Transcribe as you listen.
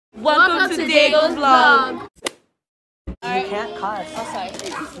Welcome to Dago's vlog. You can't cuss. Oh, sorry.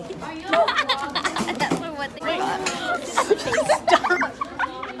 That's what they Stop.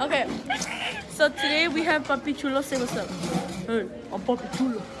 Okay. So today we have Papi Chulo say what's up. Hey, I'm Papi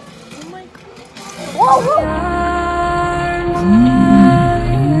Chulo. Oh my god. Whoa,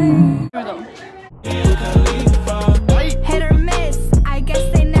 Here we go. hit or miss. I guess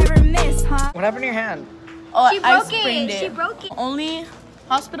they never miss, huh? What happened to your hand? Oh, She I broke sprained it. it. She broke it. Only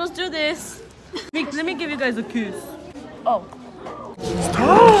hospitals do this. Let me give you guys a kiss. Oh.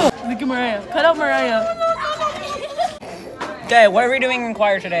 Look at Mariah. Cut out Mariah. Okay, what are we doing in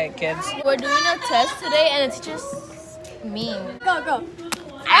choir today, kids? We're doing a test today and it's just mean. Go.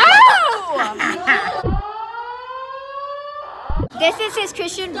 Ow! This is his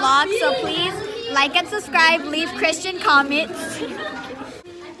Christian vlog, so please like and subscribe. Leave Christian comments.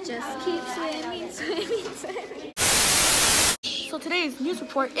 Just keep swimming. So today's news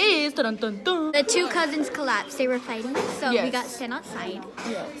report is dun, dun, dun. The two cousins collapsed. They were fighting, so we Yes. got sent outside.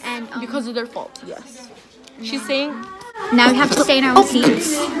 Yes. And Because of their fault, yes. She's saying now we have to stay in our own seats.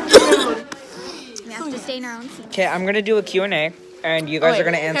 We have to stay in our own seats. Okay, I'm gonna do a Q&A, and you guys are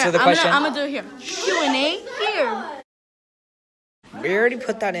gonna answer the question. I'm gonna do it here. Q&A here. We already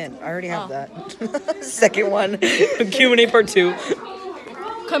put that in. I already have that. Second one, Q&A part 2.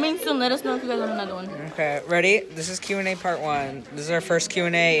 Coming soon. Let us know if you guys want another one. Okay, ready? This is Q&A part 1. This is our first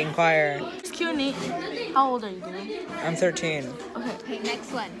Q&A in choir. It's Q&A. How old are you, dude? I'm 13. Okay,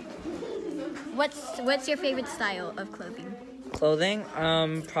 next one. What's your favorite style of clothing? Clothing?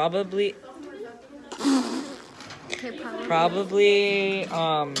 Probably, Okay, probably,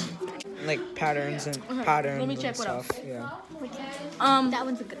 like patterns and patterns Let me check and what stuff. else. Yeah. That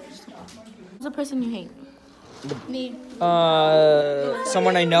one's a good one. Who's the person you hate? Me.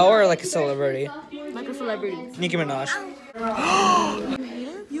 Someone I know or like a celebrity? Like a celebrity. Nicki Minaj.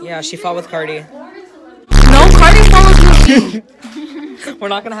 Yeah, she fought with Cardi. No, Cardi follows me. We're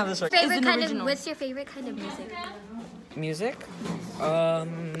not gonna have this right. Favorite an kind original. of what's your favorite kind of music? Music?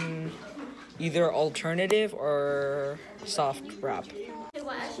 Either alternative or soft rap.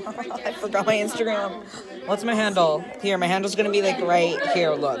 I forgot my Instagram. What's my handle? Here, my handle's gonna be like right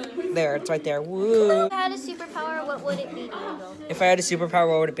here. Look, there, it's right there. Woo! If you had a superpower, what would it be? If I had a superpower,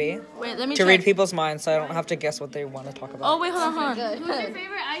 what would it be? Wait, let me To check. read people's minds, so I don't have to guess what they want to talk about. Oh, wait, hold on. Good.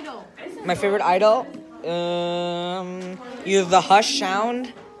 My favorite idol? Either the Hush Sound,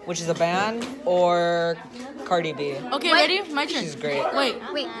 which is a band, or Cardi B. Okay, ready? My turn. She's great. Wait,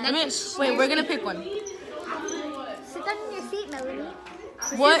 Wait, we're gonna pick one. Sit down in your seat, Melanie.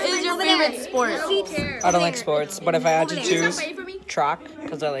 What is your favorite sport? I don't like sports, but if I had to choose, track,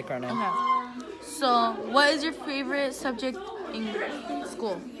 because I like running. So, what is your favorite subject in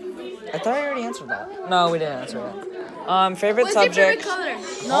school? I thought I already answered that. No, we didn't answer that. Favorite subject. color?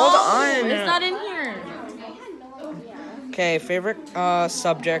 Hold on. It's not in here. Okay, favorite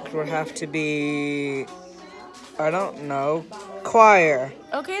subject would have to be, I don't know, choir.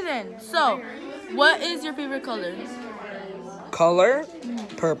 Okay then. So, what is your favorite color? Color?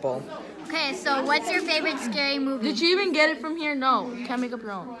 Purple. Okay, so what's your favorite scary movie? Did you even get it from here? No. You can't make up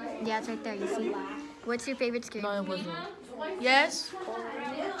your own. Yeah, it's right there. You see? What's your favorite scary No, it movie? wasn't. Yes?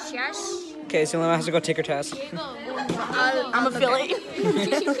 Yes. Okay, so Lena has to go take her test. I'm a Philly.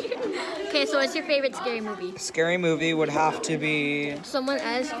 Okay, so what's your favorite scary movie? Scary movie would have to be. Someone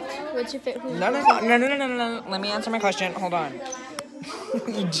asked, what's your favorite? No. Let me answer my question. Hold on.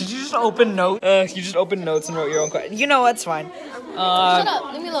 Did you just open notes? You just opened notes and wrote your own question. You know what's fine. Shut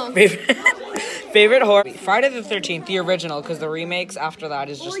up. Leave me alone. Favorite horror? Friday the 13th, the original, because the remakes after that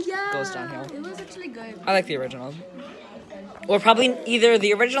is just goes downhill. It was actually good. I like the original. Or probably either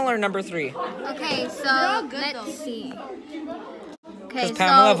the original or number 3. Okay, so all good, let's though. see. Because Okay,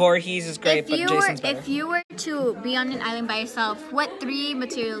 Pamela so Voorhees is great, but Jason's better. if you were to be on an island by yourself, what 3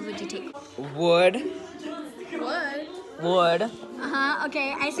 materials would you take? Wood. Wood.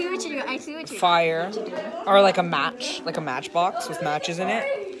 Okay, I see what you're doing. Fire. Or like a matchbox with matches in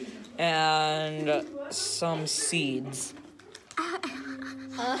it. And some seeds.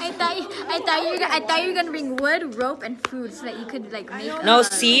 I thought you were gonna bring wood, rope, and food so that you could like make. No,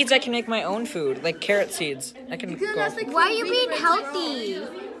 seeds, I can make my own food. Like carrot seeds. I can go. Why are you being healthy?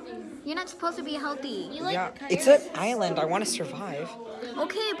 You're not supposed to be healthy. Yeah, it's an island. I want to survive.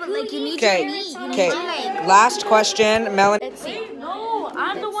 Okay, but like you need to Okay, eat. You need okay. to like. Last question, Melanie. No,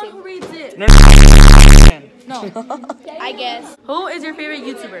 I'm the one who reads it. No. No. I guess. Who is your favorite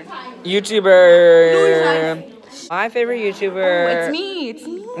YouTuber? YouTuber. My favorite YouTuber. Oh, it's me. It's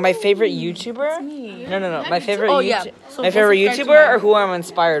me. My favorite YouTuber? It's me. No. My favorite. Oh, yeah. So my favorite just subscribe to YouTuber mine. or who I'm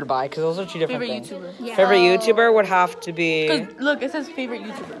inspired by? Because those are two different Favorite things. YouTuber. Yeah. Favorite YouTuber would have to be. 'Cause look, it says favorite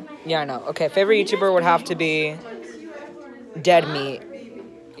YouTuber. Yeah, I know. Okay, favorite YouTuber would have to be Dead Meat.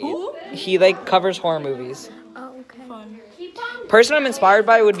 Who? He like covers horror movies. Oh, okay. Fun. Person I'm inspired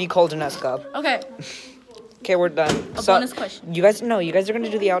by would be Cole Danesco. Okay. Okay, we're done. A bonus question. You guys are gonna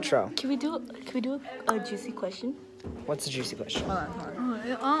do the outro. Can we do a juicy question? What's the juicy question? Hold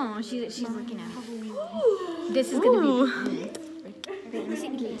on. Oh, she's looking at it. This is gonna be. Wait, let me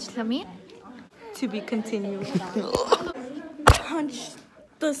see. Tell me. To be continued. Punch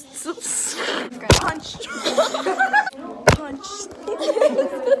the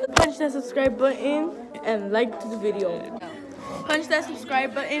punch that subscribe button and like this video. Punch that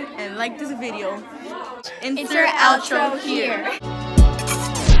subscribe button and like this video. Insert outro here.